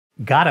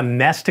Got a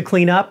mess to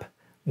clean up?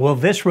 Well,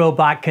 this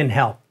robot can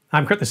help.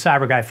 I'm Kurt the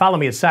CyberGuy. Follow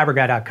me at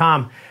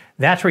CyberGuy.com.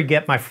 That's where you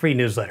get my free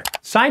newsletter.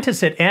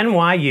 Scientists at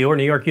NYU or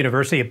New York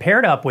University have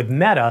paired up with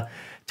Meta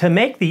to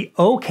make the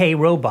OK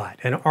Robot,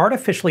 an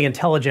artificially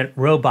intelligent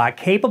robot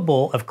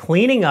capable of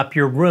cleaning up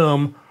your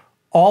room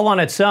all on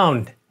its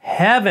own.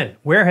 Heaven,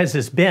 where has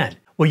this been?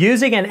 Well,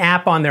 using an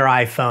app on their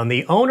iPhone,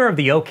 the owner of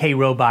the OK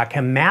Robot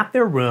can map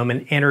their room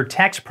and enter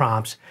text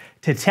prompts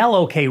to tell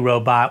OK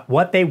Robot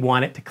what they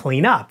want it to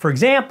clean up. For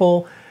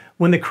example,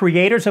 when the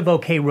creators of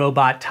OK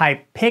Robot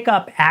type "pick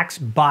up Axe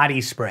body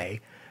spray,"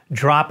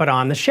 drop it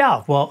on the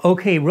shelf. Well,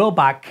 OK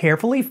Robot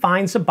carefully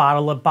finds a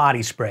bottle of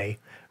body spray,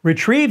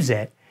 retrieves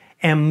it,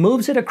 and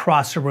moves it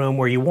across the room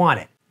where you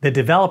want it. The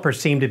developers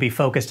seem to be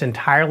focused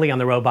entirely on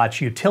the robot's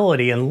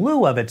utility in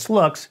lieu of its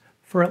looks,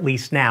 for at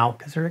least now,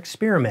 because they're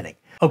experimenting.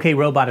 OK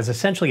Robot is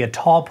essentially a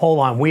tall pole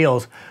on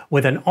wheels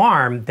with an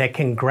arm that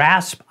can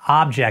grasp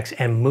objects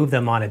and move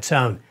them on its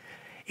own.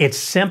 It's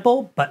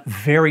simple, but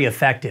very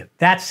effective.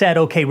 That said,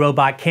 OK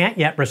Robot can't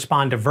yet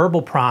respond to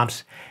verbal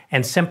prompts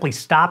and simply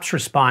stops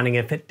responding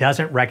if it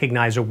doesn't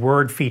recognize a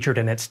word featured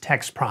in its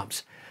text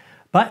prompts.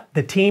 But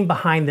the team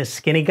behind this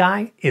skinny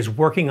guy is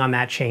working on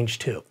that change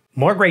too.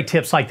 More great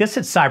tips like this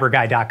at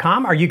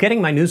CyberGuy.com. Are you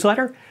getting my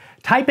newsletter?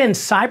 Type in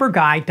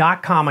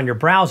CyberGuy.com on your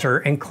browser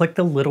and click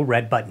the little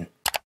red button.